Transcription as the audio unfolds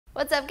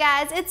What's up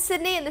guys, it's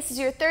Sydney and this is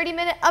your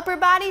 30-minute upper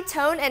body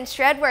tone and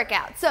shred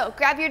workout. So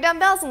grab your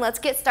dumbbells and let's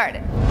get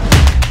started.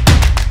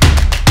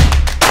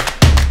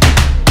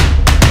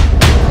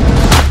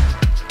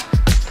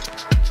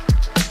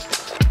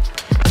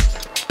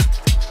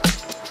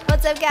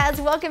 What's up guys,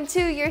 welcome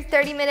to your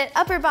 30-minute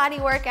upper body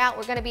workout.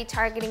 We're going to be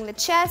targeting the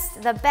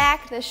chest, the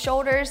back, the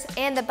shoulders,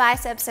 and the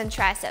biceps and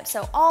triceps.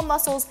 So all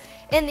muscles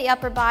in the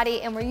upper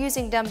body, and we're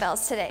using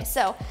dumbbells today.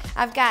 So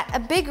I've got a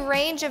big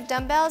range of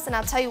dumbbells and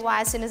I'll tell you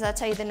why as soon as I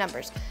tell you the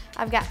numbers.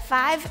 I've got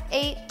 5,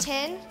 8,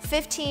 10,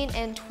 15,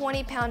 and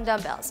 20 pound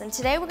dumbbells. And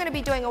today we're going to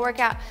be doing a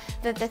workout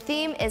that the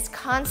theme is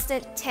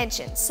constant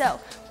tension. So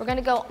we're going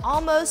to go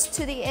almost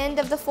to the end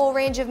of the full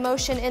range of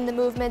motion in the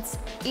movements.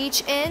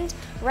 Each end,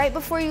 right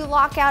before you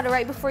lock out or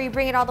right before you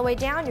bring it all the way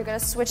down, you're going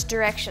to switch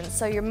directions.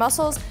 So your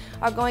muscles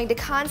are going to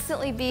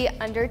constantly be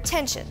under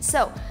tension.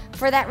 So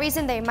for that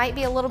reason, they might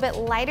be a little bit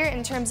lighter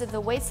in terms of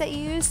the weights that you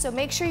use, so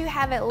make sure you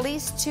have at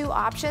least 2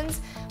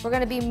 options. We're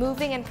going to be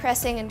moving and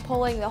pressing and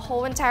pulling the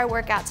whole entire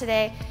workout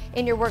today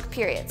in your work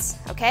periods,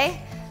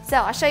 okay? So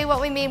I'll show you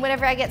what we mean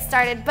whenever I get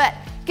started, but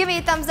give me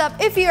a thumbs up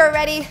if you are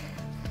ready.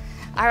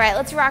 All right,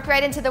 let's rock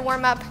right into the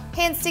warm-up.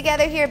 Hands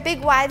together here,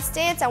 big wide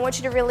stance. I want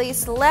you to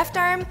release left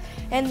arm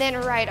and then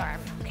right arm,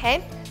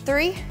 okay?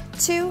 3,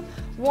 2,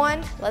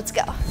 1, let's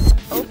go.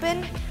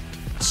 Open,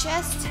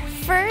 chest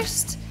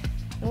first.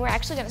 And we're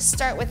actually going to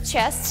start with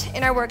chest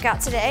in our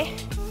workout today,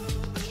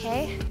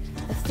 okay?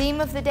 The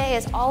theme of the day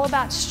is all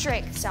about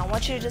strength, so I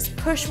want you to just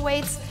push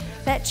weights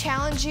that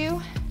challenge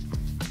you.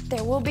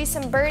 There will be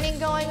some burning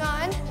going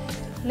on.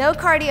 No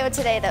cardio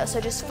today though, so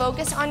just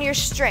focus on your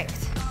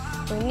strength.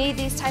 We need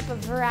these type of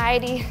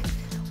variety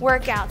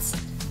workouts.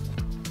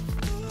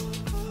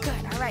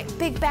 Good, all right,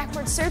 big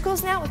backward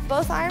circles now with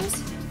both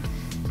arms.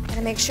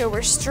 Gotta make sure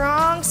we're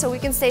strong so we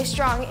can stay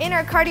strong in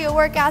our cardio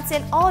workouts,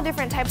 in all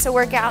different types of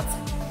workouts.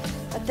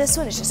 But this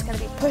one is just gonna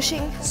be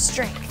pushing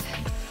strength.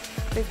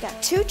 We've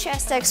got 2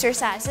 chest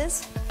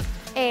exercises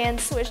and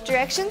switch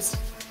directions.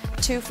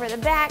 2 for the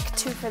back,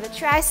 2 for the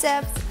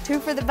triceps, 2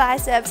 for the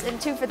biceps, and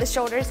 2 for the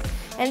shoulders.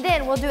 And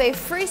then we'll do a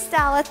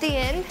freestyle at the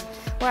end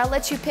where I'll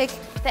let you pick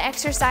the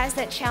exercise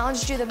that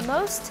challenged you the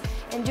most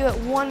and do it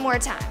one more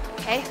time,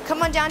 okay?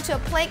 Come on down to a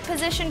plank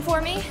position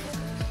for me.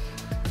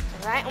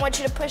 All right, I want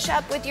you to push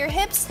up with your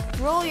hips,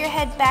 roll your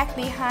head back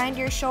behind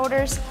your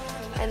shoulders,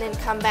 and then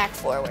come back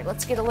forward.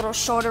 Let's get a little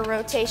shoulder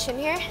rotation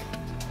here.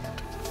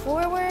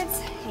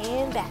 Forwards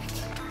and back.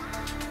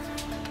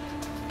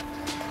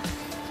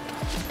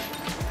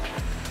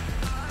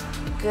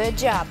 Good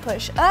job.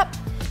 Push up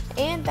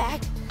and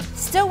back.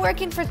 Still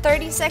working for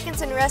 30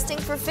 seconds and resting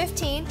for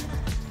 15.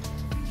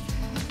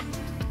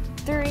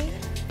 3,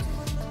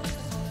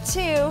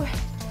 2,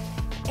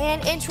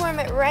 and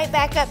inchworm it right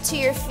back up to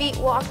your feet.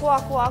 Walk,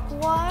 walk, walk,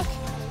 walk.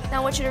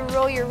 Now I want you to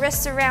roll your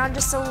wrists around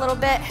just a little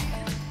bit.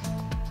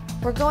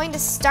 We're going to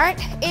start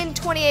in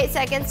 28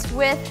 seconds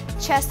with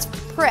chest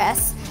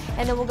press,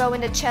 and then we'll go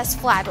into chest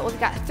fly, but we've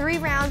got 3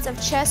 rounds of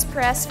chest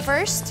press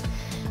first,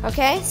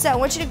 okay? So I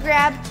want you to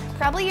grab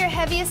probably your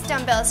heaviest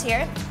dumbbells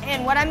here,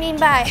 and what I mean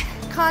by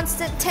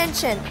constant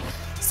tension.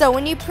 So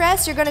when you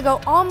press, you're gonna go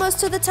almost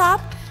to the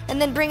top,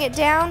 and then bring it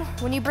down.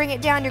 When you bring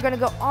it down, you're gonna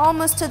go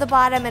almost to the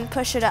bottom and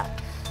push it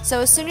up. So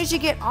as soon as you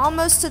get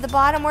almost to the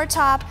bottom or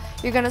top,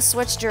 you're gonna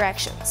switch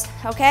directions,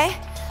 okay?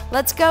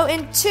 Let's go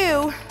in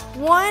 2,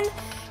 1,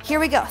 here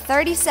we go,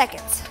 30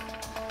 seconds.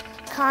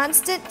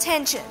 Constant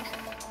tension.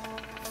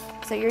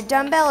 So your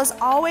dumbbell is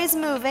always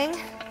moving.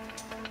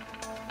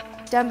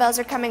 Dumbbells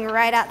are coming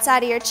right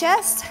outside of your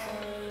chest.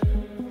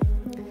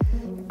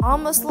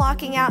 Almost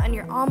locking out and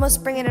you're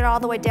almost bringing it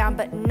all the way down,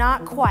 but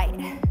not quite.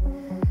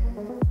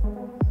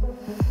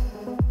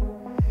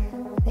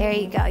 There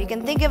you go. You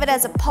can think of it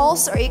as a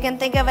pulse or you can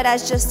think of it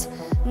as just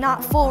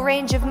not full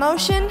range of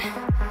motion.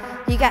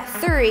 You got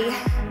 3,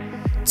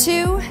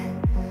 2,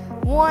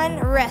 1,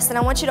 rest. And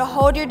I want you to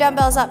hold your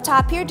dumbbells up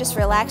top here, just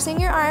relaxing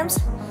your arms.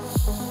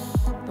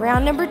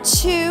 Round number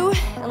 2,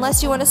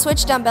 unless you want to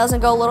switch dumbbells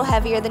and go a little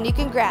heavier, then you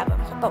can grab them.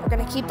 But we're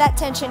going to keep that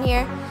tension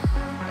here.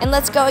 And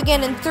let's go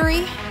again in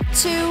 3,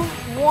 2,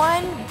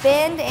 1,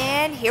 bend,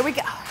 and here we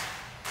go.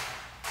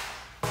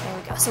 There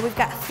we go. So we've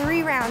got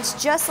 3 rounds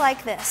just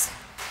like this.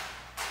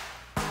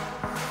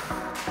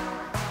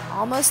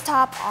 Almost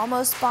top,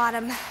 almost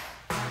bottom.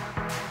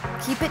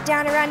 Keep it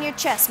down around your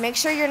chest. Make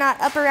sure you're not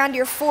up around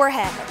your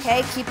forehead,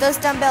 okay? Keep those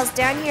dumbbells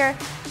down here,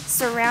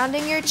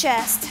 surrounding your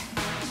chest.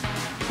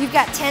 You've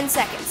got 10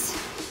 seconds.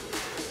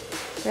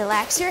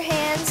 Relax your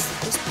hands.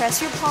 Just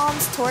press your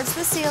palms towards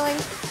the ceiling.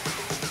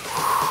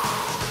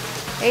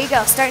 There you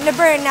go. Starting to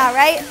burn now,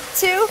 right?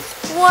 2,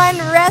 1,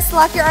 rest.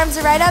 Lock your arms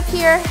right up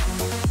here.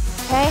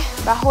 Okay?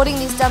 By holding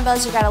these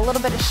dumbbells, you got a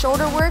little bit of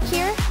shoulder work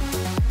here.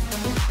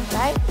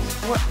 Right?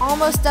 We're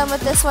almost done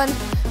with this one.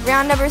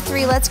 Round number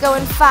 3. Let's go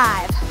in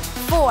 5,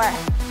 4,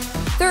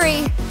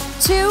 3,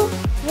 2,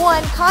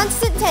 1.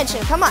 Constant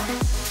tension. Come on.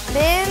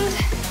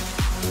 Bend.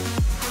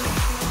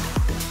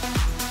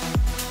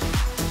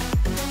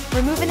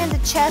 We're moving into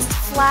chest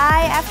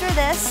fly after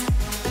this.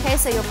 Okay,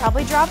 so you'll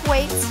probably drop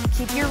weights.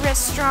 Keep your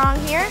wrists strong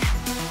here.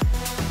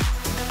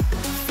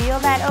 Feel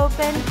that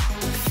open.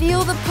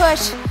 Feel the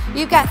push.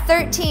 You've got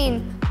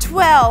 13,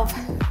 12.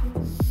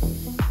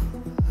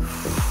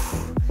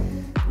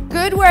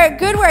 Good work,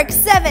 good work.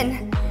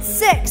 7,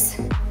 6,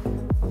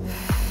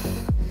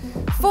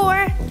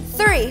 4,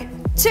 3,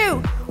 2,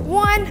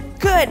 1.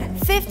 Good.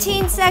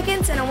 15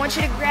 seconds, and I want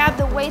you to grab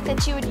the weight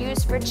that you would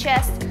use for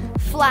chest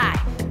fly.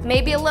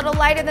 Maybe a little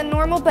lighter than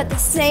normal, but the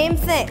same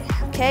thing.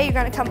 Okay, you're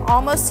gonna come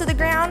almost to the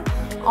ground,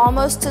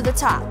 almost to the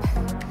top.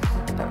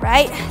 All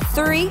right,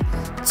 3,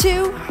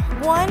 2,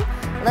 1,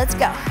 let's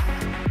go.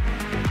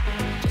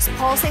 Just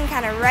pulsing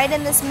kind of right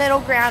in this middle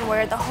ground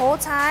where the whole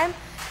time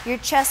your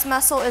chest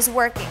muscle is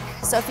working.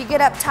 So if you get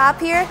up top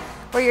here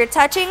where you're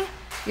touching,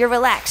 you're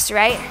relaxed,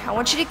 right? I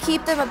want you to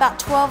keep them about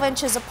 12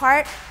 inches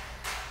apart.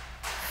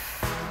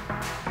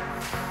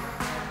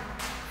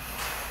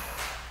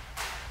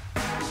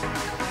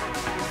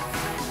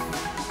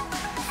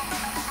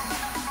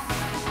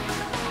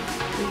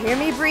 You hear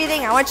me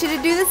breathing? I want you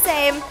to do the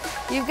same.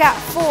 You've got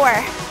 4,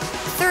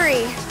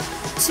 3,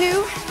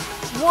 2,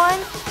 1.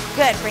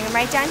 Good. Bring them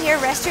right down here.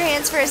 Rest your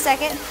hands for a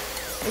second.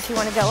 If you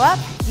want to go up,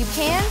 you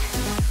can.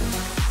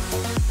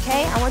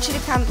 Okay, I want you to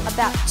come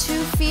about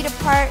 2 feet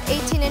apart,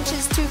 18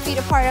 inches, 2 feet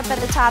apart up at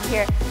the top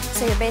here.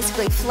 So you're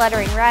basically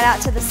fluttering right out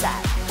to the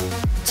side.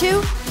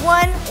 2,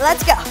 1,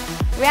 let's go.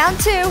 Round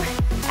 2,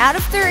 out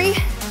of 3.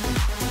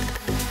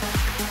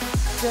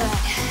 Good.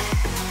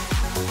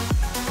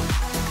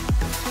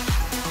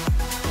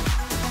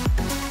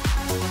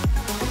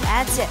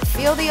 That's it.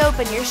 Feel the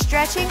open. You're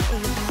stretching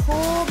and you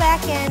pull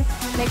back in.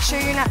 Make sure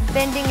you're not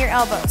bending your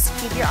elbows.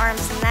 Keep your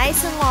arms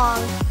nice and long.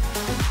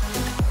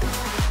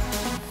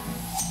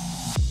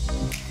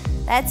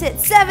 That's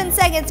it. 7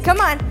 seconds. Come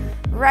on.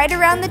 Right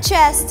around the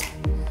chest.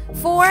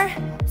 4,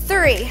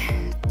 3,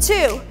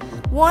 2,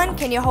 1.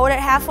 Can you hold it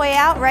halfway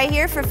out right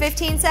here for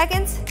 15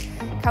 seconds?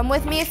 Come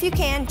with me if you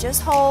can.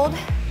 Just hold.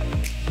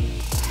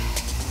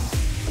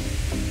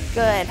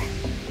 Good.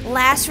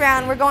 Last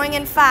round. We're going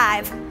in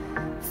 5,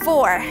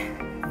 4,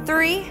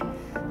 3,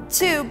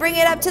 2. Bring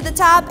it up to the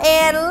top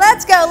and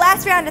let's go.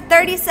 Last round of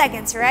 30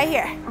 seconds right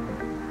here.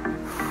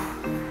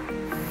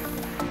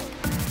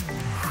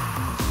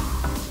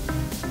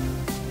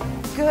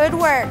 Good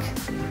work.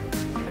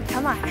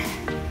 Come on.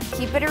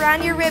 Keep it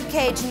around your rib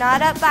cage,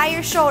 not up by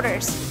your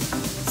shoulders.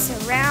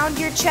 Surround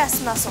your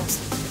chest muscles.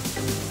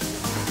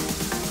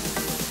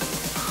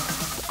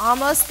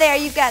 Almost there.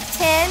 You've got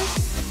 10,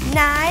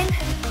 9.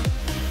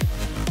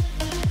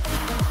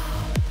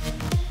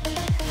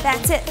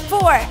 That's it.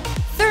 4,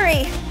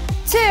 3,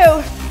 2,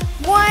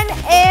 1,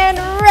 and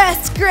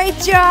rest. Great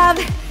job.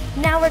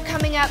 Now we're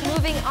coming up,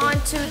 moving on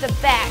to the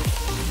back.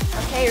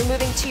 Okay, you're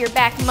moving to your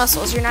back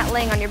muscles. You're not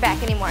laying on your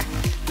back anymore.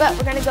 But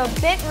we're gonna go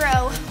bent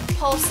row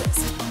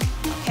pulses.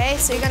 Okay,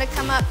 so you're gonna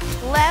come up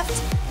left,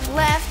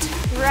 left,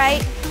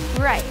 right,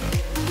 right.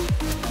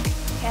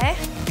 Okay,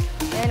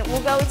 and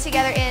we'll go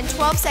together in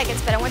 12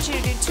 seconds, but I want you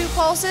to do 2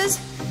 pulses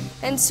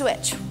and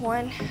switch.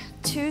 1,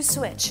 2,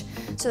 switch.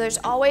 So there's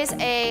always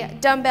a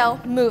dumbbell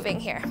moving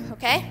here,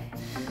 okay?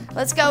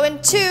 Let's go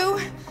in 2,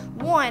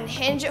 1.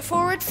 Hinge it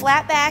forward,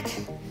 flat back.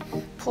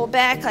 Pull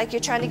back like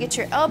you're trying to get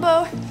your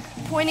elbow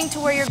pointing to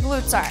where your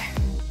glutes are.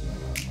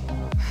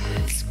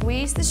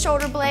 Squeeze the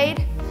shoulder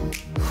blade.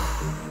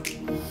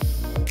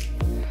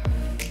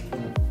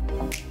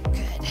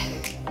 Good.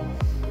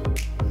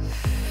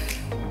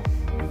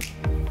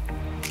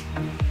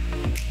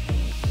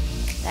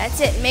 That's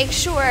it. Make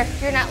sure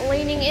you're not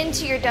leaning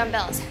into your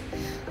dumbbells.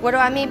 What do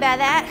I mean by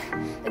that?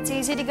 It's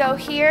easy to go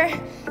here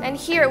and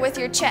here with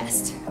your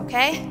chest,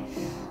 okay?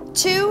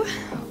 2,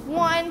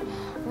 1,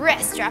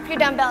 rest. Drop your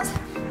dumbbells.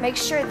 Make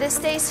sure this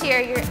stays here.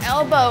 Your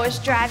elbow is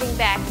driving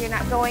back. You're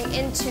not going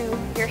into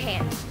your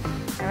hand.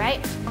 All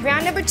right?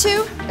 Round number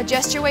 2,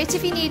 adjust your weights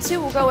if you need to.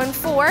 We'll go in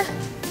 4, 2,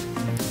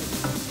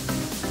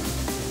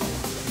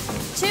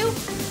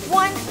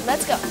 1,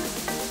 let's go.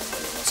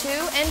 2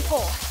 and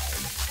pull,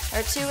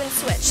 or 2 and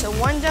switch. So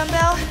 1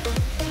 dumbbell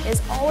is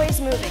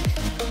always moving.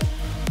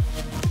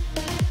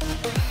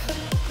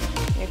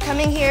 You're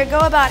coming here, go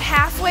about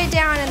halfway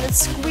down and then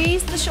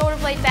squeeze the shoulder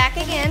blade back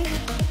again.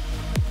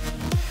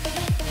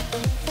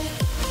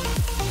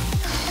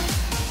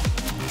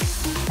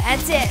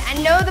 That's it. I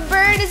know the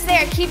bird is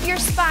there. Keep your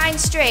spine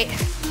straight.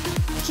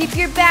 Keep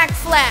your back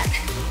flat.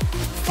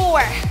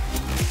 4,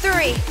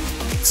 3,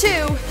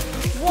 2,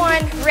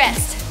 1,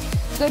 rest.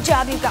 Good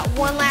job. You've got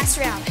 1 last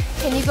round.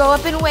 Can you go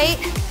up in weight?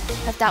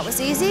 If that was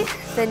easy,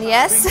 then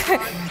yes.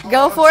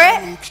 Go for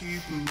it.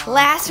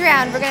 Last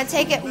round. We're going to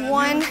take it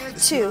 1,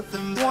 2,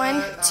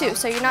 1, 2.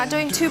 So you're not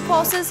doing 2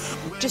 pulses.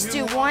 Just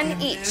do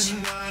 1 each.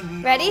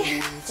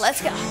 Ready?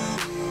 Let's go.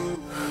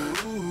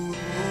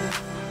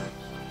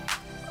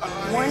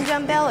 1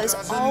 dumbbell is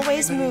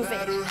always moving.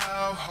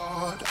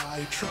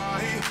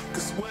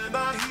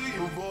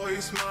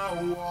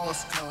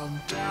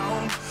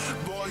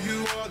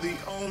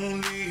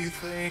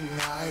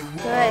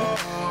 Good.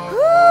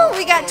 Woo,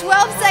 we got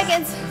 12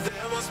 seconds.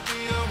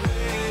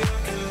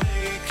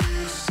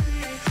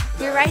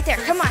 You're right there.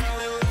 Come on.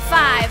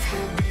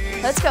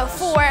 5. Let's go.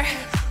 4,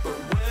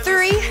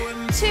 3,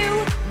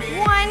 2,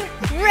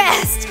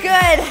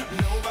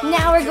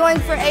 Now we're going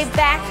for a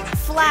back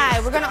fly.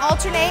 We're gonna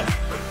alternate,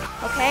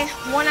 okay?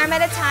 One arm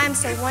at a time,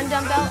 so one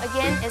dumbbell,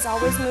 again, is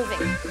always moving.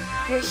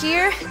 You're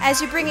here, as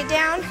you bring it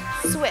down,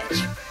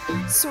 switch,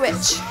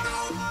 switch.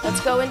 Let's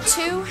go in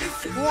 2,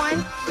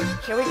 1,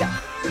 here we go.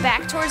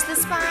 Back towards the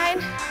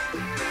spine.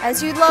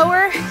 As you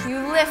lower, you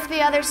lift the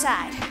other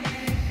side.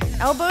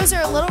 Elbows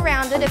are a little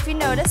rounded if you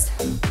noticed.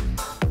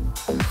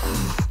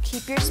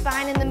 Keep your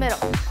spine in the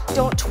middle.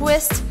 Don't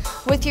twist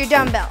with your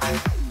dumbbell.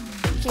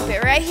 Keep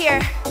it right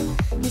here.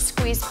 You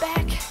squeeze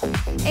back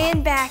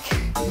and back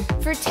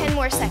for 10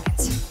 more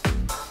seconds.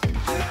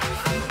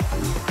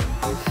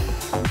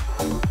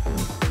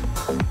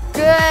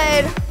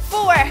 Good.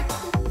 4,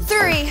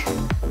 3,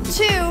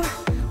 2,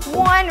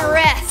 1,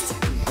 rest.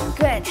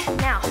 Good.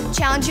 Now,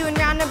 challenge you in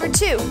round number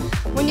 2.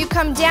 When you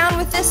come down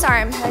with this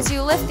arm, as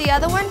you lift the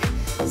other one,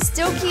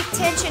 still keep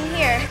tension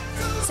here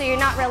so you're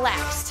not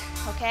relaxed,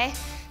 okay?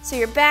 So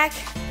you're back,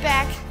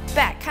 back,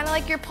 back, kind of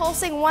like you're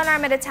pulsing one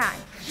arm at a time.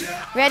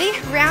 Ready?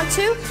 Round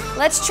 2,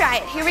 let's try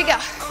it. Here we go.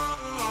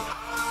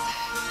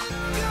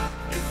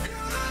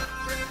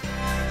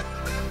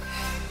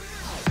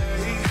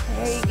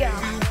 There you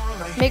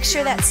go. Make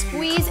sure that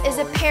squeeze is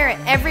apparent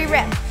every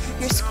rep.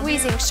 You're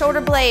squeezing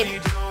shoulder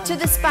blade to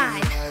the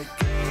spine.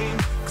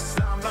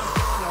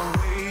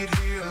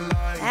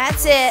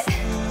 That's it.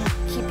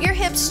 Keep your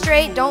hips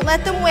straight, don't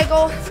let them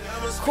wiggle.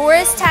 Core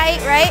is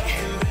tight, right?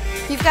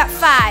 You've got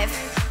 5,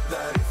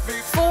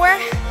 4,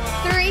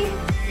 3,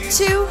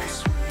 2,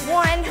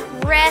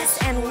 1,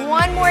 rest, and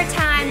one more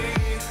time.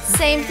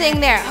 Same thing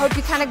there. Hope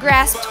you kind of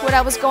grasped what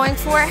I was going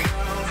for.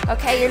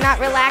 Okay, you're not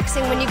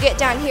relaxing when you get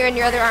down here and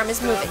your other arm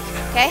is moving,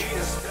 okay?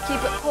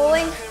 Keep it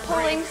pulling,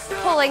 pulling,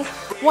 pulling.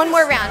 One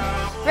more round.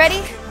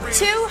 Ready?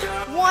 2,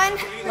 1,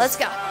 let's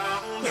go.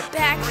 Get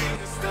back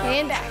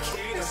and back.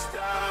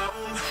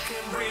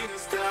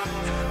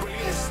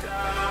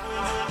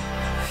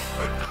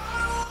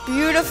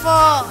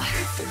 Beautiful.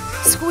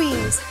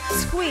 Squeeze,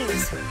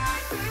 squeeze.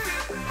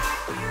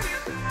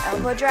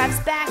 Elbow drives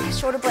back,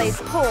 shoulder blade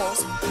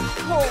pulls,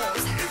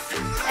 pulls.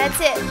 That's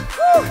it.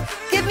 Woo.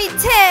 Give me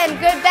 10.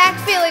 Good back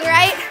feeling,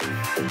 right?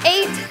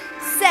 8,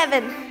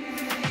 7.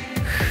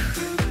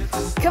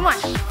 Come on.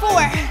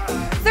 4,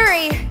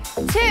 3,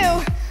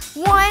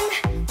 2, 1.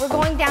 We're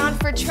going down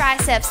for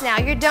triceps now.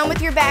 You're done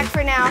with your back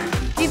for now.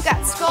 You've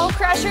got skull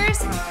crushers.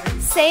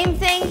 Same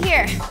thing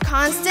here.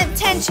 Constant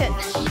tension.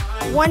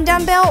 One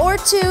dumbbell or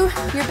 2.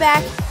 Your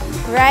back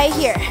right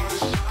here.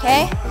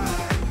 Okay?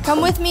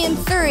 Come with me in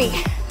 3,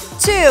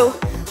 2,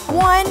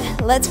 1.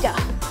 Let's go.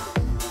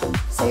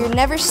 So you're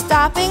never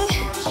stopping.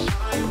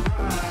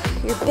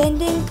 You're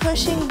bending,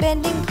 pushing,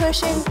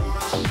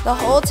 the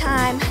whole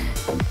time.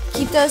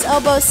 Keep those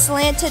elbows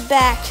slanted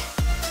back.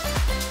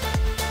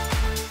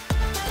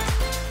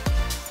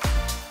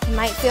 You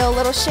might feel a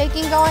little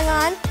shaking going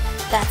on.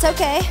 That's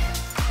okay.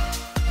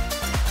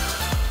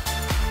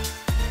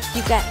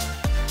 You've got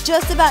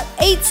just about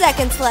 8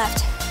 seconds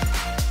left.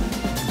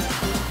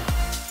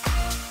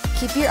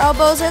 Keep your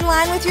elbows in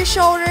line with your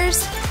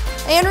shoulders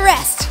and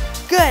rest.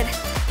 Good.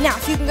 Now,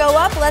 if you can go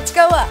up, let's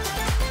go up.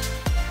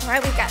 All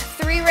right, we've got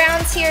 3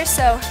 rounds here,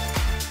 so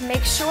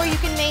make sure you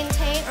can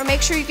maintain, or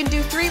make sure you can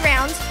do 3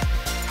 rounds.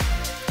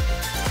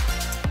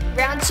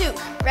 Round 2,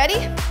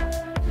 ready?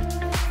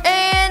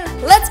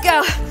 And let's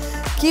go.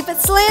 Keep it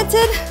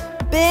slanted,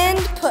 bend,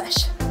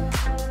 push.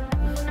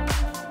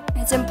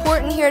 It's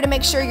important here to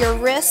make sure your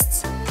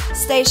wrists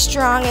stay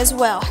strong as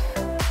well.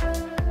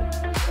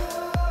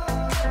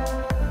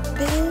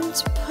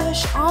 Bend,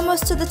 push,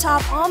 almost to the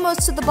top,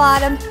 almost to the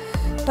bottom,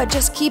 but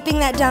just keeping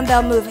that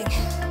dumbbell moving.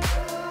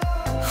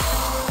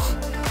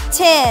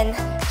 10,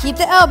 keep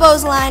the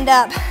elbows lined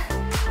up.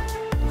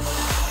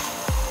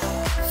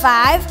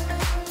 5,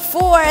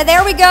 4,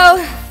 there we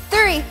go.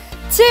 3,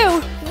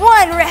 2,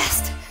 1,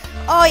 rest.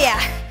 Oh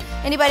yeah.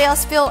 Anybody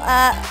else feel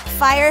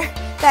fire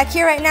back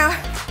here right now?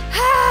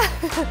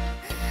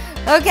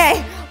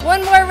 Okay,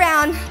 one more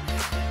round.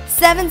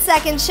 7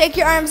 seconds, shake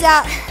your arms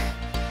out.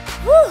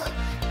 Woo.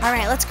 All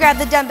right, let's grab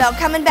the dumbbell.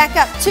 Coming back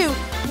up, 2,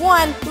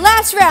 1,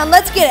 last round,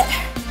 let's get it.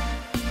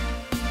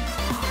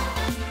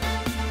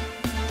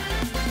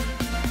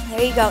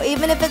 There you go,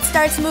 even if it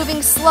starts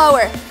moving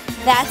slower,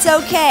 that's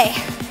okay.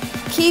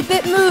 Keep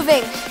it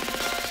moving.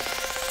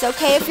 It's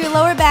okay if your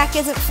lower back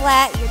isn't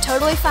flat, you're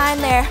totally fine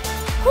there.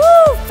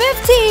 Woo,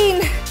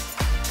 15.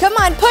 Come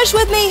on, push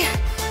with me.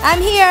 I'm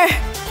here.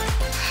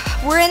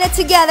 We're in it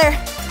together.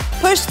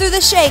 Push through the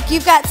shake.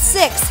 You've got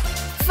 6,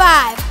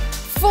 5,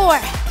 4,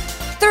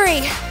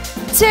 3,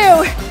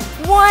 2,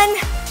 1.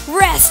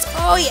 Rest.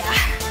 Oh yeah.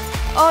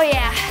 Oh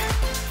yeah.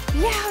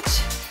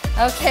 Ouch.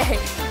 Okay,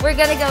 we're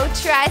gonna go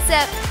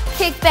tricep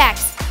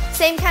kickbacks.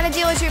 Same kind of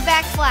deal as your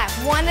back flat.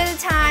 One at a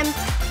time.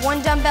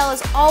 One dumbbell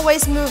is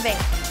always moving.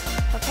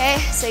 Okay,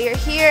 so you're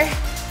here,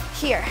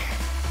 here.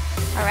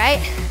 All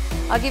right,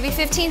 I'll give you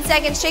 15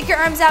 seconds. Shake your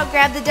arms out,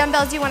 grab the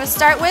dumbbells you want to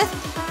start with.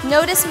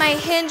 Notice my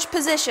hinge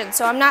position,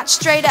 so I'm not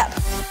straight up.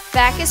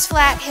 Back is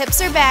flat, hips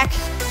are back.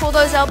 Pull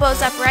those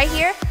elbows up right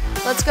here.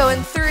 Let's go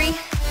in 3,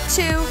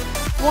 2,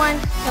 1.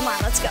 Come on,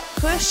 let's go.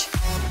 Push,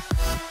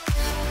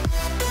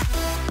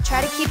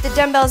 Try to keep the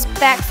dumbbells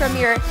back from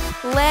your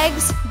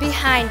legs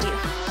behind you.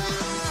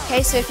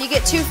 Okay, so if you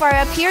get too far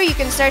up here, you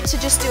can start to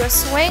just do a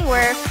swing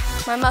where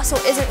my muscle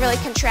isn't really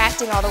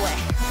contracting all the way,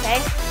 okay?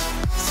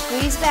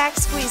 Squeeze back,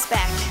 squeeze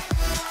back.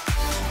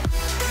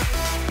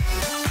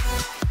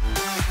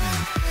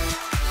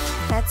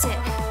 That's it.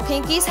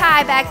 Pinkies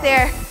high back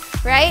there,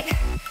 right?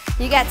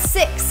 You got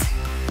 6,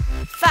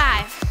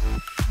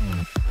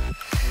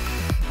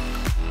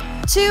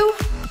 5, 2,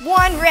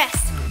 1,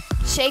 rest.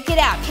 Shake it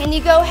out. Can you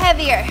go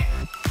heavier?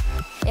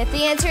 If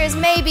the answer is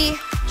maybe,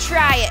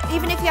 try it.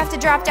 Even if you have to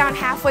drop down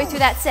halfway through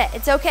that set,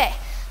 it's okay.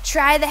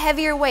 Try the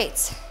heavier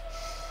weights.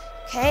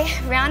 Okay,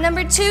 round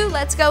number 2,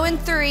 let's go in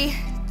 3,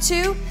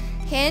 2,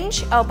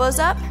 hinge, elbows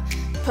up,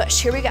 push.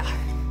 Here we go.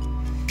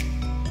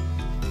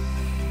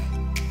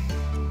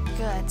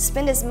 Good.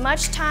 Spend as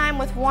much time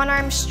with one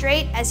arm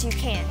straight as you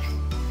can.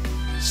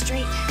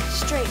 Straight,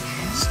 straight,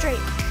 straight.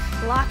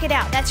 Lock it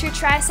out. That's your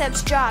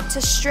triceps job,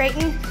 to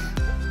straighten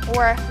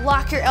or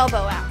lock your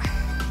elbow out.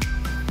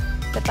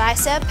 The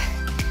bicep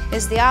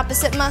is the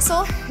opposite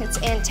muscle.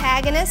 It's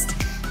antagonist.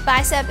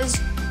 Bicep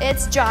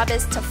its job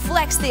is to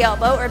flex the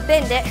elbow or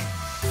bend it.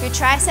 Your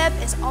tricep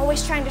is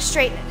always trying to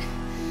straighten it.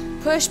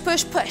 Push,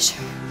 push, push.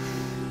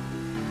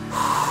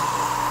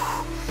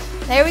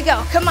 There we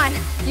go. Come on.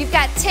 You've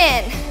got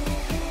 10,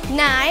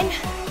 9,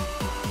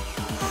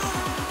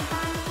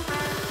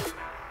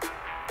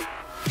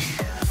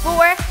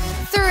 4,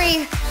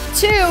 3,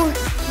 2,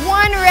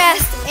 1,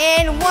 rest,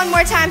 and one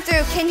more time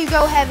through. Can you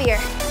go heavier?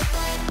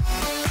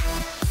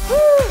 Woo.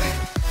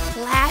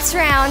 Last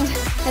round,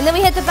 and then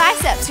we hit the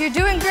biceps. You're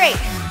doing great.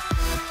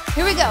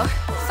 Here we go.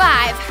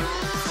 5,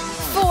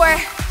 4,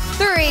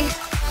 3,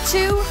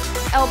 2,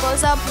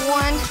 elbows up,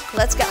 1,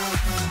 let's go.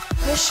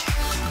 Push,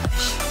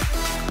 push.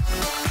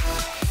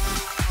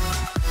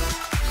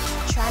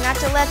 Try not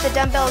to let the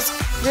dumbbells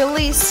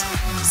release,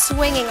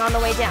 swinging on the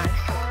way down.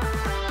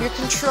 You're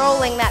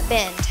controlling that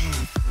bend.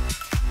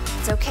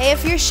 It's okay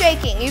if you're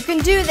shaking. You can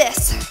do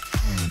this.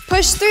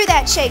 Push through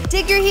that shake.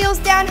 Dig your heels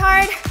down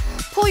hard.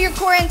 Pull your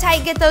core in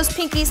tight. Get those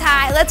pinkies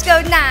high. Let's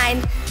go.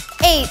 9,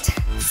 8,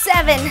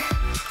 7.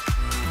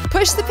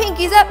 Push the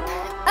pinkies up,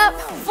 up.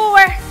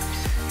 4,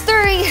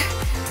 3,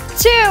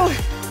 2,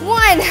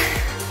 1.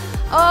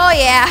 Oh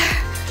yeah.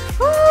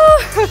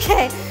 Woo.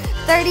 Okay,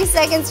 30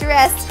 seconds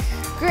rest.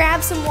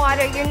 Grab some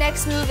water. Your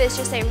next move is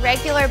just a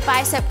regular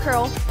bicep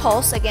curl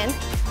pulse again.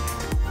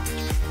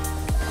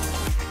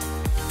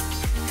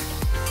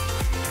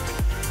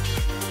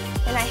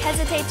 And I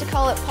hesitate to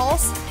call it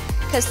pulse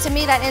because to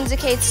me that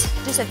indicates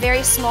just a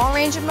very small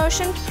range of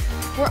motion.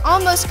 We're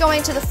almost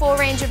going to the full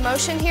range of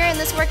motion here in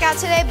this workout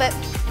today, but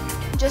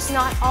just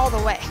not all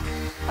the way.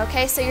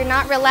 Okay, so you're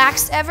not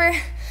relaxed ever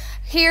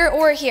here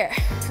or here,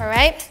 all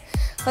right?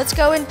 Let's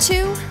go in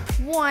 2,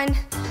 1,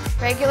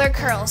 regular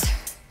curls.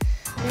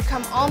 You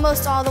come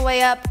almost all the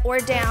way up or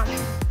down.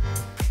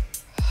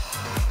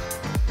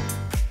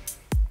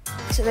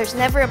 So there's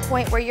never a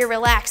point where you're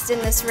relaxed in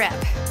this rep.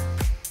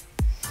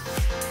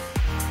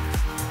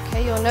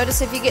 Okay, you'll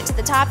notice if you get to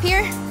the top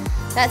here,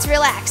 that's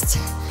relaxed.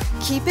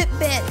 Keep it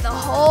bent the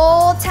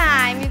whole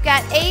time. You've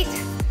got 8.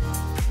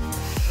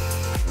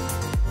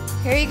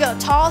 Here you go,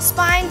 tall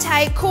spine,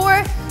 tight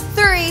core.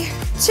 3,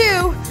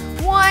 2,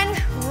 1,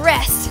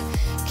 rest.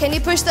 Can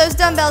you push those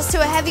dumbbells to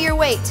a heavier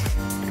weight?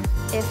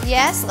 If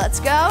yes, let's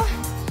go.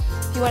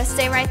 If you want to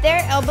stay right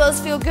there,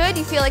 elbows feel good,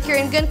 you feel like you're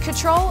in good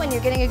control and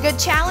you're getting a good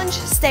challenge,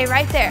 stay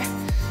right there.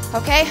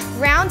 Okay,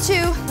 round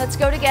 2, let's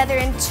go together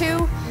in 2,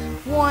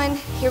 1,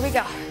 here we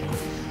go.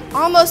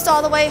 Almost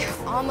all the way,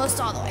 almost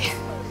all the way.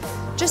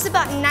 Just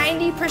about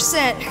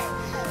 90%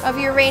 of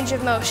your range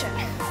of motion.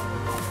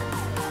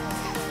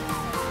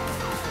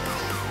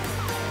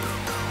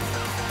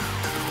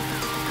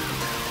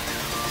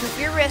 Keep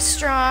your wrists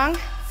strong.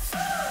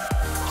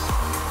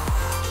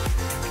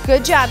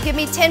 Good job. Give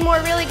me 10 more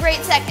really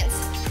great seconds.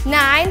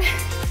 9,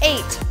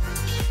 8.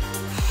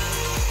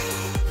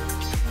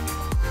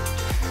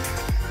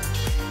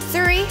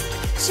 3,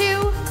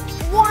 2,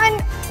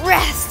 1,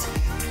 rest.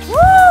 Woo!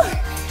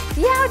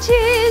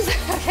 Youchies.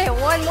 Okay,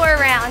 one more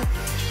round.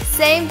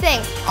 Same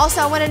thing.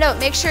 Also, I want to note,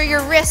 make sure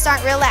your wrists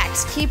aren't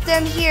relaxed. Keep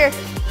them here,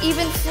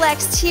 even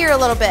flexed here a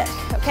little bit,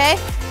 okay?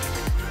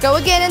 Go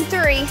again in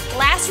 3.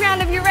 Last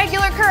round of your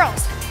regular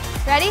curls.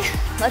 Ready?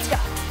 Let's go.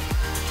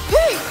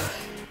 Whew.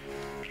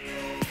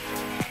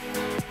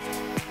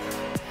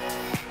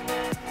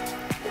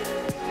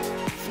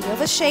 Feel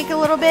the shake a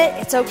little bit.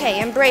 It's okay.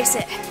 Embrace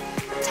it.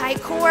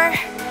 Tight core.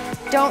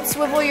 Don't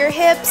swivel your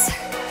hips.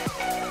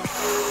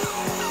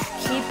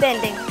 Keep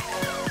bending.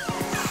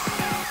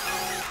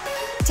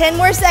 10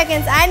 more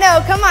seconds. I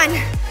know. Come on.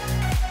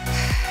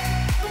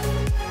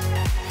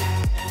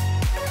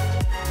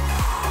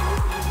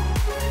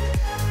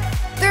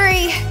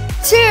 Three,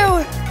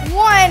 2,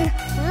 1,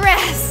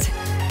 rest.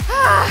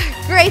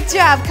 Great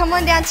job. Come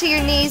on down to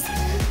your knees.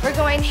 We're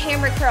going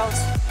hammer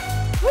curls.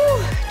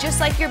 Whew. Just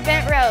like your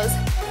bent rows.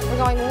 We're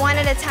going one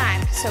at a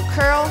time. So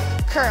curl,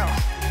 curl.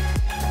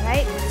 All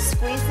right,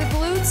 squeeze the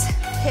glutes.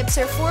 Hips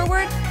are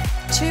forward.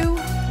 2,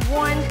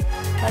 1,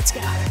 Let's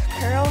go.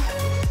 Curl.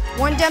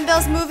 One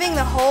dumbbell's moving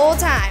the whole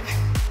time.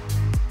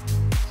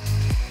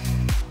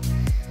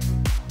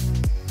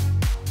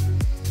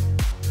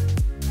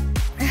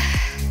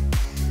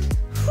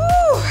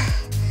 Whew.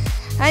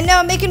 I know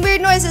I'm making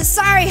weird noises.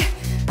 Sorry.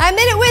 I'm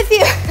in it with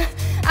you.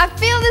 I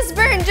feel this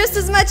burn just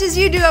as much as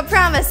you do, I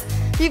promise.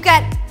 You've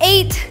got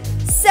 8,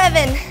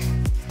 7.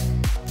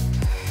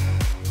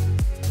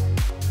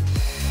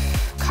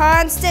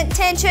 Constant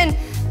tension.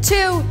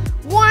 2,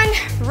 1,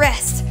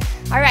 rest.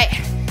 All right,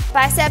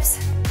 biceps,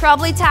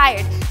 probably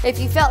tired. If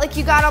you felt like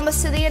you got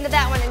almost to the end of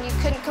that one and you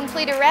couldn't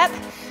complete a rep,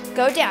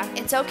 go down,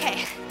 it's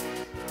okay.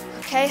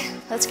 Okay,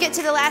 let's get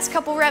to the last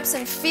couple reps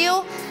and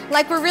feel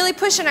like we're really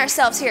pushing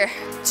ourselves here.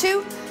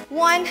 2,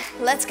 1,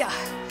 let's go.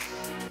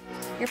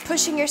 You're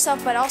pushing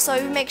yourself, but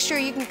also make sure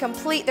you can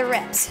complete the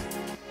reps.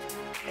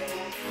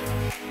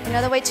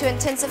 Another way to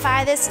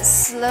intensify this is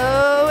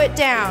slow it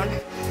down.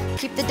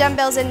 Keep the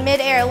dumbbells in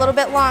mid-air a little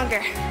bit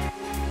longer.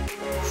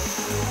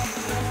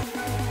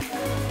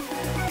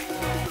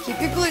 Keep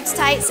your glutes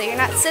tight so you're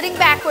not sitting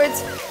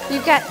backwards.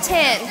 You've got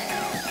 10.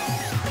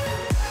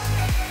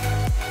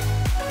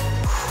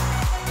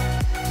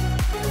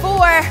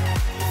 4,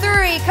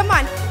 3, come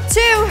on,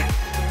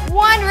 2,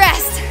 1,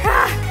 rest.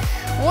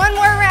 One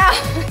more round.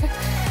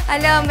 I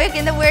know I'm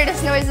making the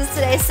weirdest noises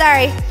today,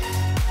 sorry.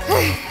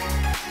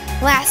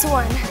 Last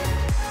one.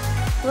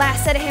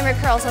 Last set of hammer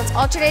curls. Let's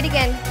alternate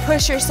again.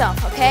 Push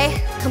yourself,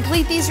 okay?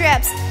 Complete these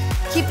reps.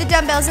 Keep the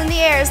dumbbells in the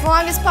air as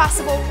long as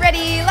possible.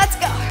 Ready, let's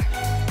go.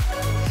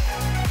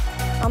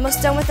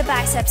 Almost done with the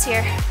biceps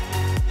here.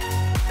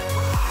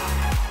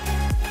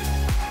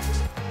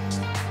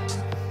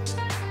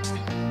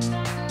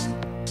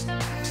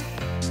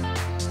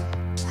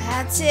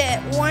 That's it.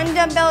 One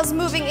dumbbell is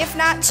moving, if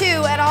not 2,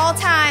 at all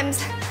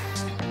times.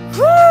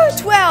 Woo,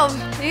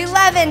 12,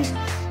 11,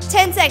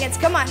 10 seconds,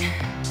 come on.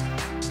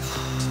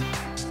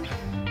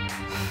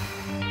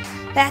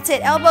 That's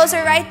it, elbows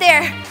are right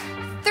there.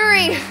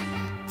 3,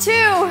 2,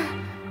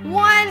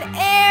 1,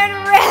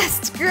 and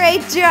rest.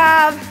 Great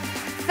job.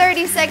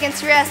 30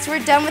 seconds rest. We're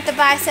done with the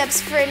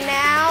biceps for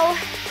now.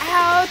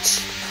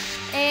 Ouch.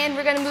 And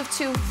we're gonna move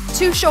to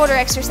 2 shoulder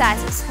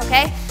exercises,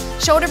 okay?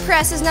 Shoulder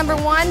press is number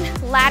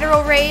 1,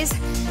 lateral raise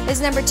is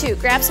number 2.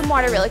 Grab some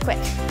water really quick.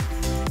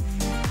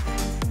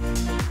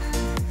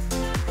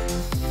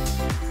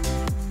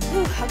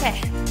 Whew,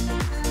 okay,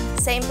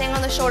 same thing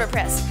on the shoulder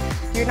press.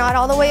 You're not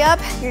all the way up,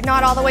 you're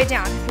not all the way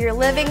down. You're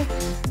living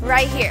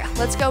right here.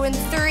 Let's go in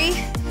 3,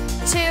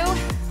 2,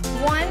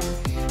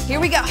 1, here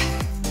we go.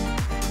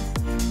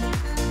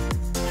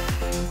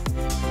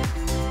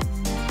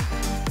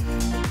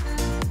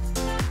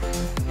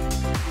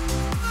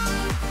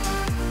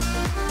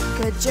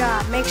 Good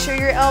job. Make sure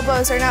your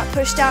elbows are not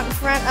pushed out in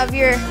front of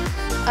your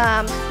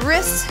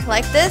wrists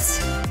like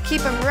this.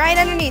 Keep them right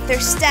underneath. They're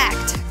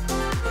stacked.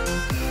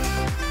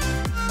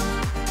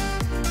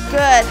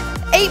 Good.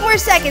 8 more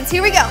seconds.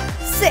 Here we go.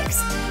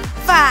 6,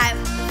 5,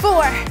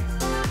 4,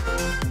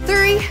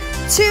 3,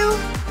 2,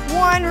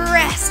 1.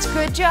 Rest.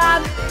 Good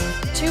job.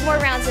 2 more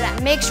rounds of that.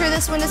 Make sure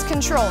this one is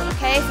controlled,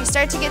 okay? If you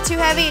start to get too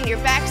heavy and your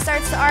back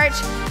starts to arch,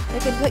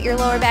 it can put your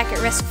lower back at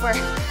risk for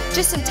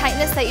just some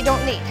tightness that you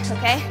don't need,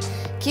 okay?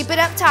 Keep it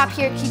up top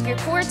here, keep your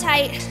core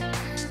tight.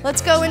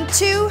 Let's go in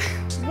 2,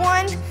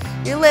 1.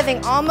 You're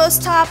living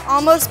almost top,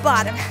 almost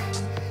bottom.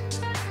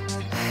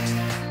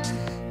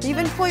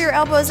 Even pull your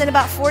elbows in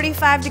about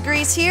 45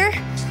 degrees here.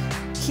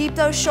 Keep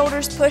those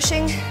shoulders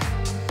pushing.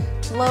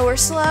 Lower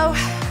slow,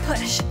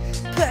 push,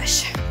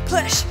 push,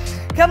 push.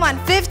 Come on,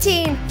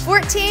 15,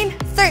 14,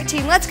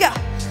 13, let's go.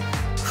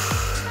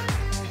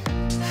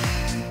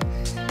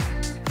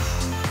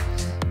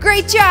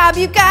 Great job,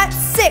 you've got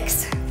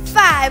 6,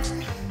 5,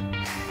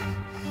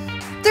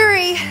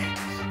 3,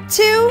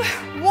 2,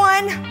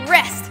 1,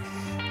 rest.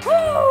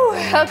 Woo!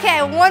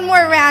 Okay, one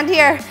more round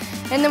here,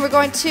 and then we're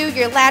going to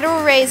your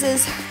lateral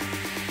raises.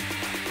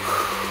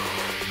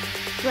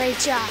 Great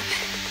job.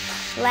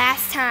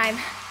 Last time.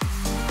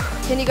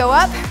 Can you go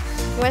up?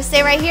 You want to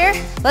stay right here?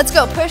 Let's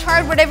go. Push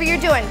hard, whatever you're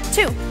doing.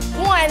 2,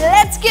 1,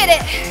 let's get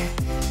it.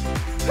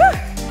 Woo!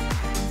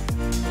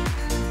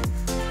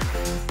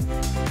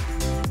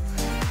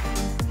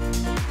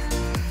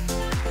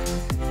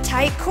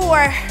 Tight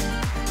core.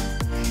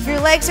 If your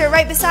legs are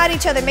right beside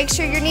each other, make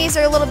sure your knees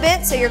are a little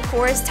bent so your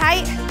core is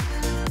tight.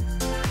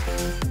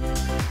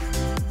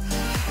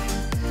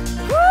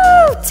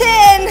 Woo!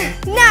 10,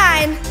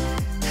 9.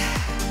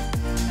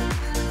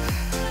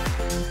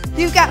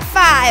 You've got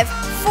 5,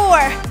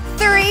 4,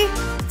 3,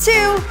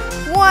 2,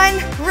 1,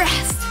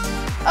 rest.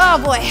 Oh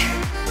boy.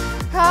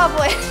 Oh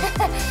boy.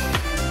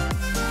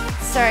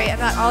 Sorry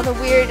about all the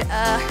weird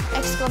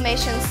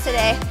exclamations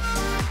today.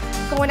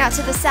 Going out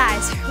to the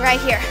sides, right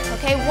here.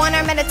 Okay, 1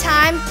 arm at a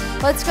time.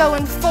 Let's go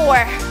in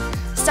 4.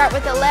 Start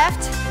with the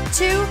left,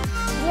 2,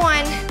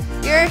 1.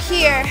 You're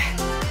here,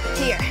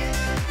 here.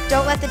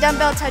 Don't let the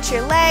dumbbell touch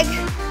your leg.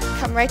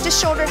 Come right to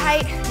shoulder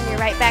height, and you're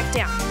right back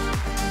down.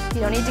 You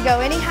don't need to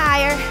go any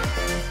higher.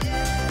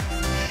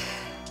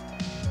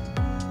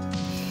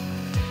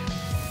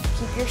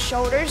 Keep your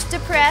shoulders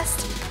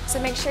depressed So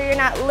make sure you're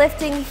not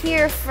lifting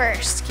here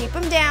first. Keep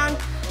them down.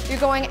 You're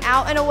going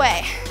out and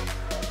away.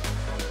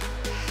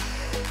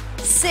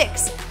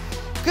 6,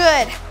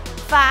 good.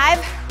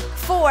 5,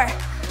 4,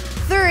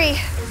 3,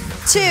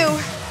 2,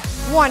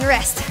 1,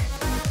 rest.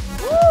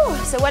 Woo.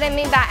 So what I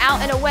mean by out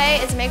and away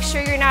is make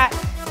sure you're not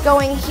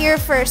going here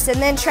first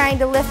and then trying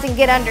to lift and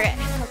get under it,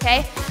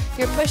 okay?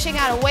 You're pushing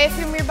out away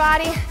from your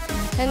body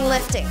and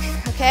lifting,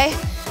 okay?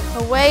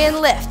 Away and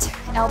lift.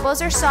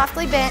 Elbows are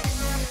softly bent.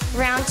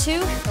 Round 2,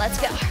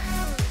 let's go.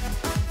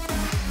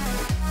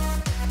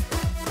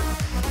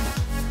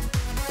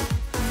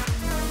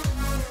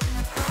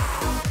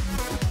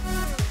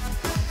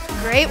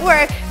 Great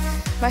work.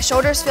 My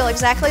shoulders feel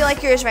exactly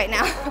like yours right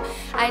now.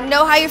 I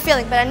know how you're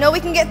feeling, but I know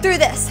we can get through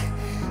this.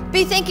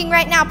 Be thinking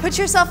right now, put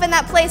yourself in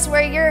that place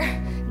where you're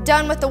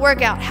done with the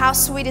workout. How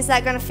sweet is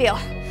that gonna feel,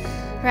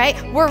 right?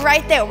 We're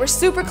right there, we're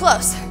super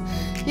close.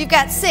 You've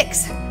got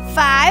 6,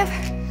 5,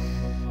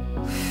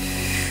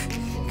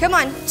 come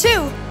on,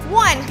 2,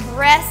 1,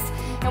 rest.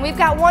 And we've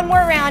got one more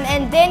round,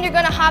 and then you're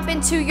gonna hop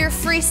into your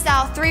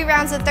freestyle 3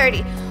 rounds of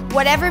 30.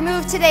 Whatever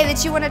move today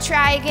that you wanna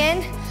try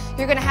again,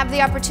 you're gonna have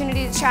the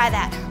opportunity to try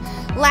that.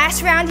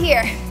 Last round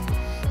here.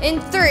 In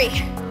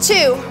 3,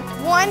 2,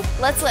 1,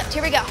 let's lift.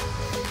 Here we go.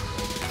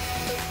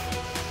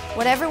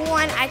 Whatever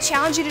one, I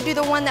challenge you to do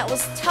the one that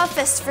was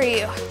toughest for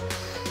you,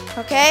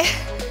 okay?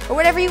 Or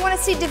whatever you want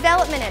to see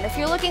development in. If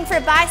you're looking for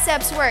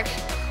biceps work,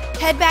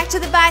 head back to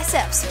the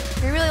biceps.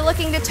 If you're really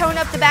looking to tone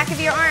up the back of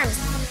your arms,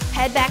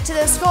 head back to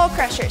those skull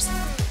crushers.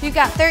 You've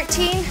got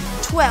 13,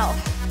 12,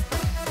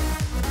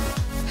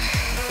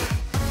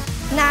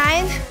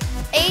 9,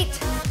 8,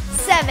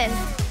 7.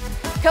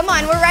 Come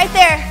on, we're right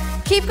there.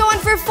 Keep going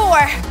for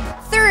 4,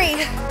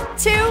 3,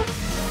 2,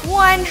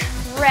 1,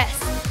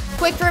 rest.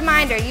 Quick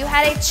reminder, you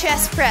had a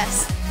chest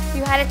press,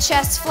 you had a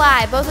chest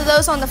fly, both of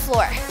those on the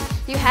floor.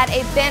 You had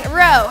a bent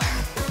row,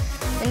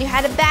 and you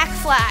had a back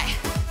fly,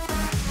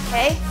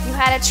 okay? You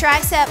had a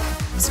tricep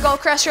skull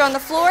crusher on the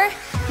floor,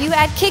 you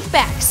had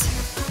kickbacks,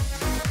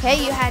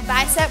 okay? You had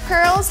bicep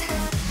curls,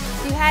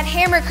 you had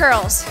hammer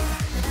curls,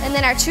 and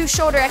then our 2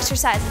 shoulder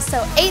exercises.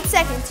 So 8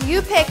 seconds,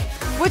 you pick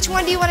which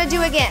one do you want to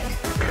do again.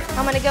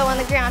 I'm gonna go on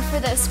the ground for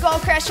those skull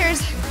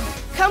crushers.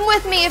 Come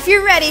with me if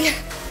you're ready.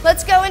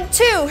 Let's go in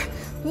 2,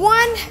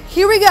 1,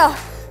 here we go.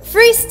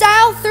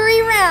 Freestyle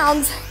 3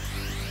 rounds.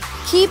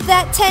 Keep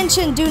that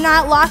tension, do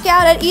not lock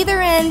out at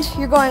either end.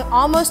 You're going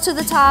almost to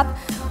the top,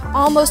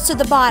 almost to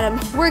the bottom.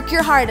 Work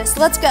your hardest,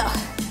 let's go.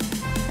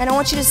 And I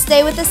want you to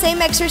stay with the same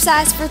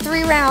exercise for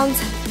 3 rounds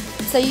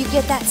so you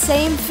get that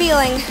same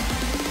feeling.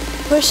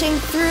 Pushing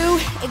through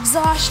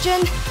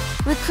exhaustion,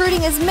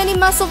 recruiting as many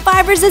muscle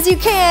fibers as you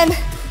can.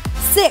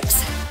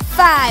 6,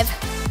 5,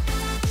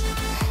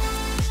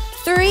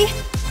 3,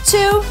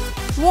 2,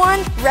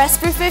 1, rest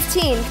for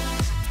 15.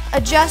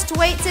 Adjust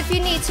weights if you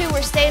need to.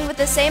 We're staying with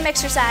the same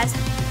exercise.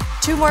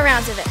 2 more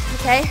rounds of it,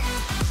 okay?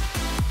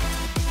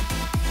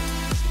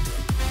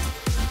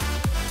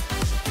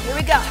 Here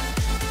we go.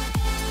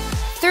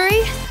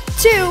 3,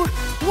 2,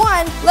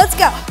 1, let's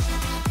go.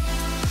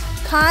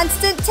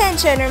 Constant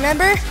tension,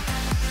 remember?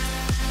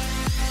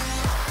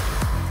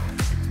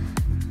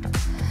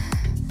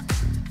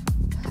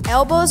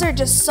 Elbows are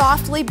just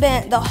softly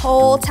bent the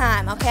whole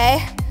time,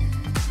 okay?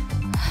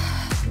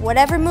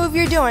 Whatever move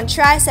you're doing,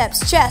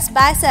 triceps, chest,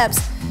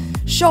 biceps,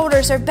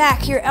 shoulders or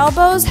back, your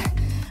elbows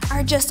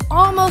are just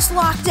almost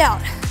locked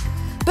out,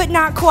 but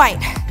not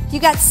quite. You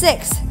got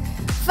 6,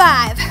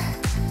 5.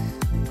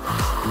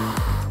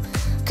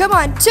 Come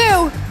on,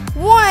 2,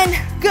 1,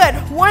 good.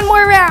 One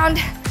more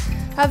round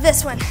of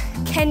this one.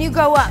 Can you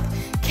go up?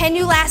 Can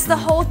you last the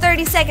whole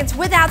 30 seconds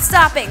without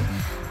stopping?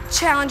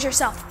 Challenge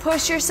yourself,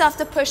 push yourself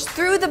to push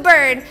through the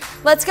burn.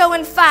 Let's go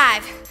in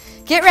 5.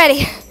 Get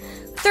ready.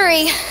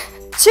 3,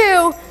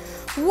 2,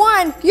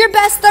 1. Your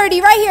best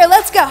 30 right here.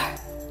 Let's go.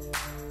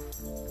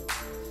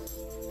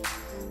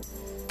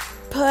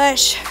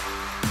 Push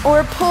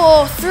or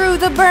pull through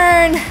the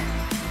burn.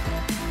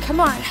 Come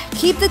on,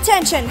 keep the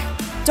tension.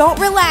 Don't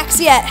relax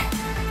yet.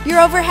 You're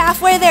over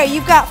halfway there.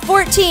 You've got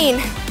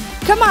 14.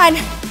 Come on.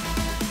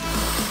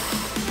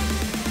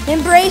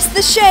 Embrace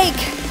the shake.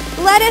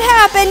 Let it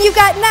happen. You've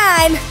got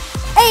 9,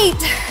 8.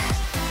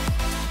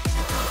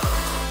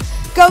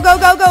 Go, go,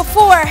 go, go.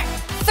 4,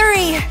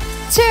 3,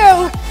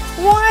 2,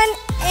 1,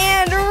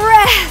 and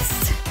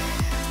rest.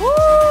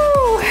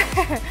 Woo!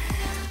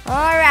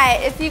 All right,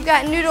 if you've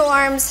got noodle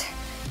arms,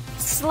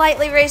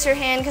 slightly raise your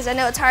hand because I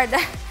know it's hard to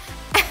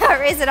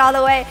raise it all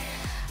the way.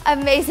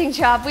 Amazing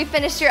job. We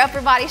finished your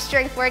upper body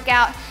strength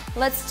workout.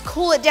 Let's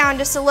cool it down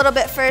just a little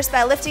bit first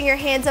by lifting your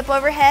hands up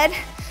overhead.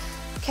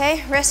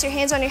 Okay, rest your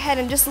hands on your head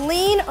and just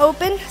lean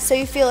open so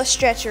you feel a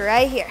stretch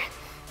right here.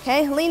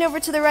 Okay, lean over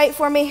to the right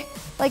for me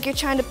like you're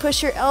trying to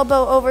push your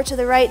elbow over to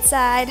the right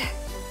side.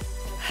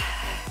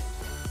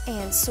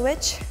 And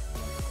switch.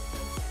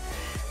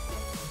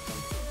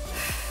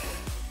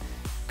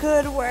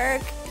 Good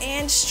work.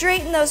 And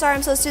straighten those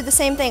arms. Let's do the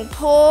same thing.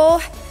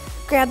 Pull,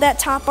 grab that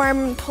top arm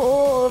and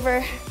pull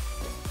over.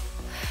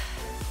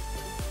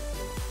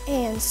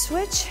 And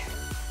switch.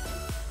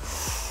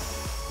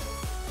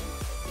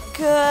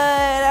 Good,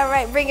 all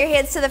right, bring your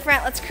hands to the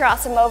front. Let's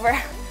cross them over.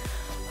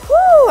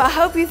 Whew, I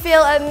hope you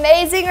feel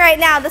amazing right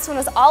now. This one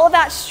was all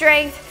about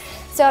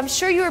strength. So I'm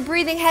sure you were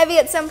breathing heavy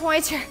at some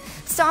points. You're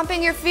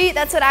stomping your feet.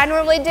 That's what I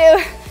normally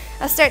do.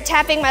 I'll start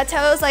tapping my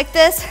toes like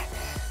this.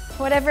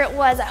 Whatever it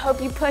was, I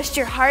hope you pushed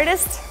your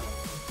hardest.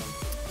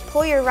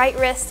 Pull your right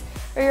wrist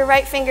or your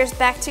right fingers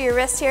back to your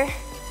wrist here,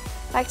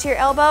 back to your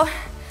elbow.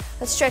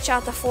 Let's stretch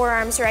out the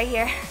forearms right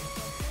here.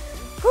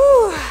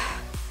 Whew.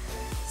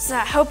 So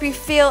I hope you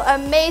feel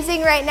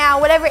amazing right now.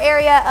 Whatever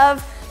area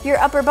of your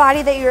upper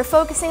body that you were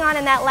focusing on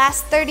in that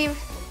last 3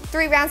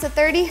 rounds of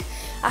 30,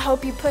 I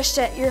hope you pushed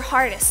it your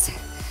hardest.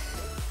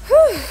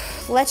 Whew.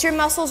 Let your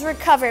muscles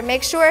recover.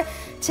 Make sure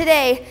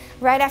today,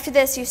 right after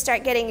this, you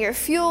start getting your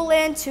fuel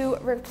in to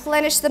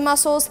replenish the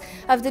muscles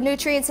of the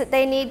nutrients that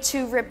they need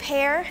to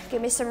repair.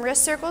 Give me some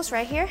wrist circles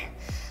right here.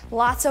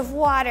 Lots of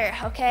water,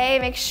 okay?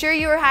 Make sure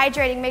you are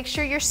hydrating. Make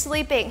sure you're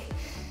sleeping.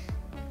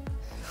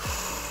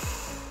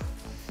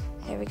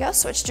 There we go.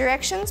 Switch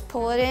directions.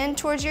 Pull it in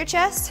towards your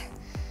chest.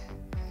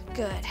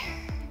 Good.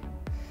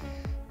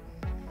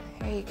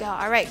 There you go.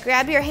 All right,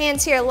 grab your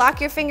hands here.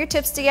 Lock your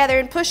fingertips together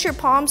and push your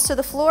palms to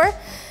the floor.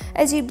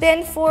 As you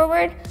bend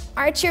forward,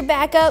 arch your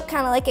back up,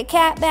 kind of like a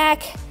cat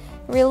back.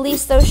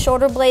 Release those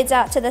shoulder blades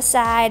out to the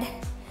side.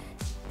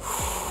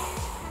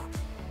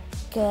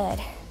 Good.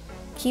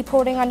 Keep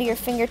holding onto your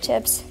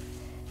fingertips.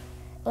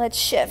 Let's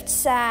shift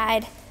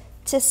side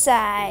to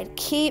side.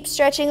 Keep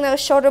stretching those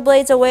shoulder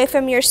blades away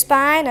from your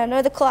spine. I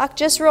know the clock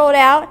just rolled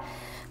out.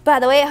 By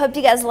the way, I hope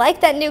you guys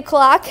like that new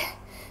clock.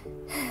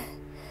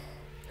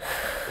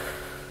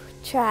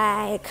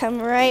 Try it.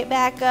 Come right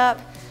back up.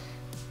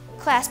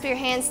 Clasp your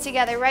hands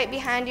together right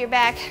behind your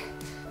back.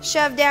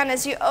 Shove down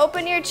as you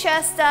open your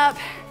chest up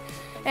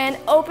and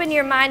open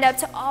your mind up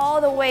to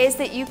all the ways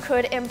that you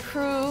could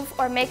improve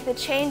or make the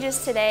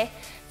changes today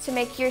to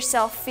make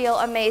yourself feel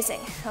amazing,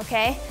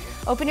 okay?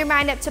 Open your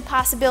mind up to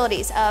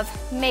possibilities of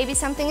maybe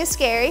something is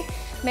scary,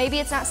 maybe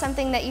it's not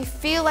something that you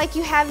feel like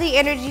you have the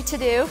energy to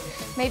do,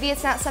 maybe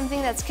it's not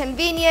something that's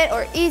convenient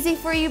or easy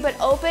for you, but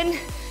open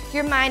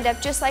your mind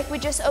up just like we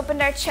just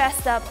opened our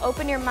chest up.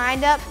 Open your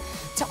mind up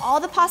to all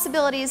the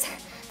possibilities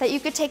that you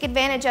could take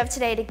advantage of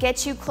today to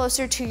get you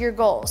closer to your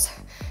goals,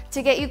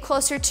 to get you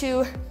closer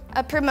to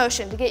a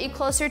promotion, to get you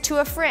closer to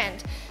a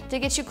friend, to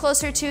get you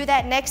closer to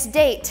that next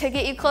date, to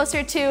get you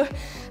closer to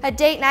a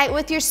date night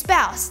with your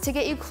spouse, to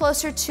get you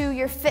closer to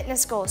your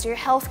fitness goals, your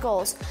health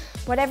goals,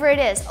 whatever it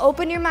is.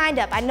 Open your mind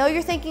up. I know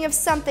you're thinking of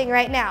something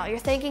right now. You're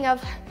thinking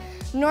of,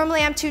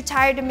 normally I'm too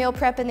tired to meal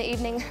prep in the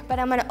evening, but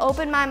I'm gonna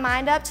open my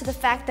mind up to the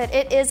fact that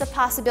it is a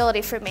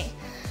possibility for me.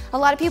 A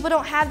lot of people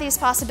don't have these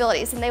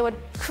possibilities and they would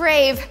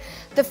crave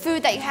the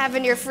food that you have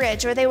in your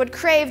fridge, or they would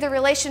crave the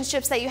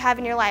relationships that you have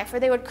in your life, or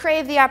they would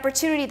crave the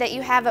opportunity that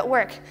you have at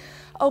work.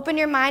 Open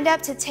your mind up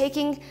to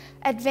taking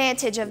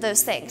advantage of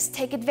those things.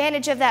 Take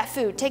advantage of that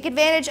food. Take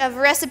advantage of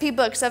recipe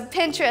books, of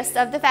Pinterest,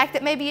 of the fact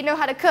that maybe you know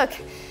how to cook.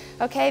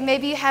 Okay,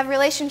 maybe you have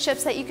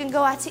relationships that you can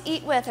go out to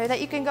eat with, or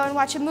that you can go and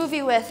watch a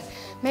movie with.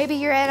 Maybe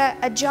you're at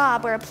a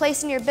job or a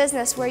place in your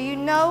business where you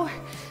know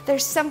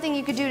there's something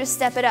you could do to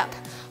step it up.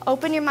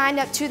 Open your mind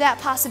up to that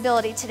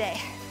possibility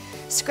today.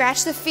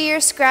 Scratch the fear,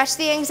 scratch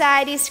the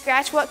anxiety,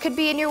 scratch what could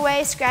be in your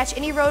way, scratch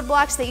any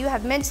roadblocks that you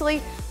have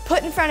mentally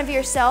put in front of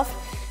yourself.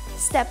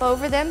 Step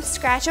over them,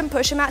 scratch them,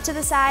 push them out to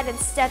the side, and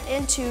step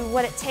into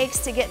what it takes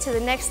to get to the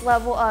next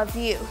level of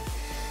you.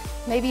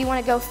 Maybe you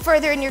want to go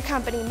further in your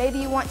company. Maybe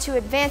you want to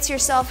advance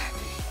yourself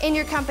in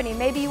your company.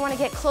 Maybe you want to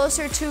get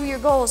closer to your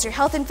goals, your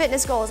health and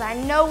fitness goals. I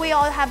know we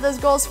all have those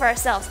goals for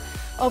ourselves.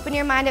 Open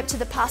your mind up to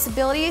the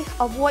possibility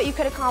of what you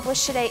could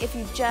accomplish today if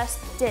you just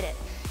did it.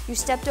 You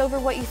stepped over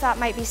what you thought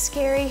might be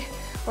scary,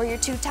 or you're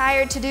too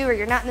tired to do, or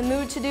you're not in the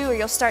mood to do, or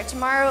you'll start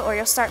tomorrow, or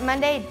you'll start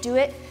Monday. Do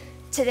it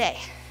today,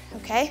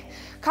 okay?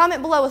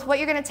 Comment below with what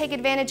you're gonna take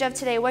advantage of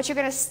today, what you're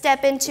gonna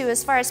step into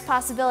as far as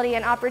possibility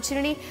and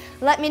opportunity.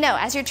 Let me know.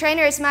 As your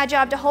trainer, it's my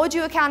job to hold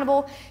you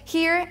accountable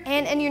here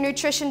and in your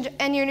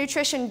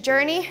nutrition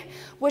journey,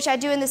 which I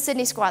do in the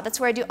Sydney Squad. That's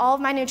where I do all of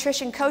my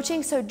nutrition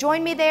coaching, so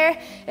join me there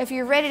if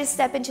you're ready to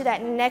step into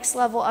that next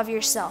level of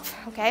yourself,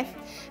 okay?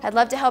 I'd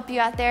love to help you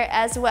out there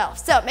as well.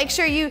 So make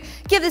sure you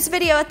give this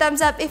video a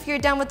thumbs up if you're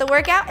done with the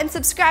workout, and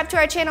subscribe to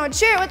our channel and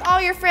share it with all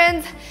your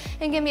friends,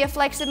 and give me a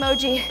flex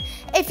emoji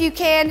if you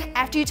can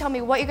after you tell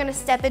me what you're gonna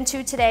step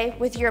into today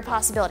with your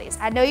possibilities.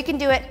 I know you can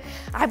do it.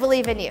 I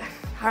believe in you.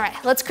 All right,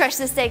 let's crush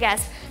this day,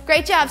 guys.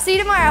 Great job. See you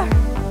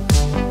tomorrow.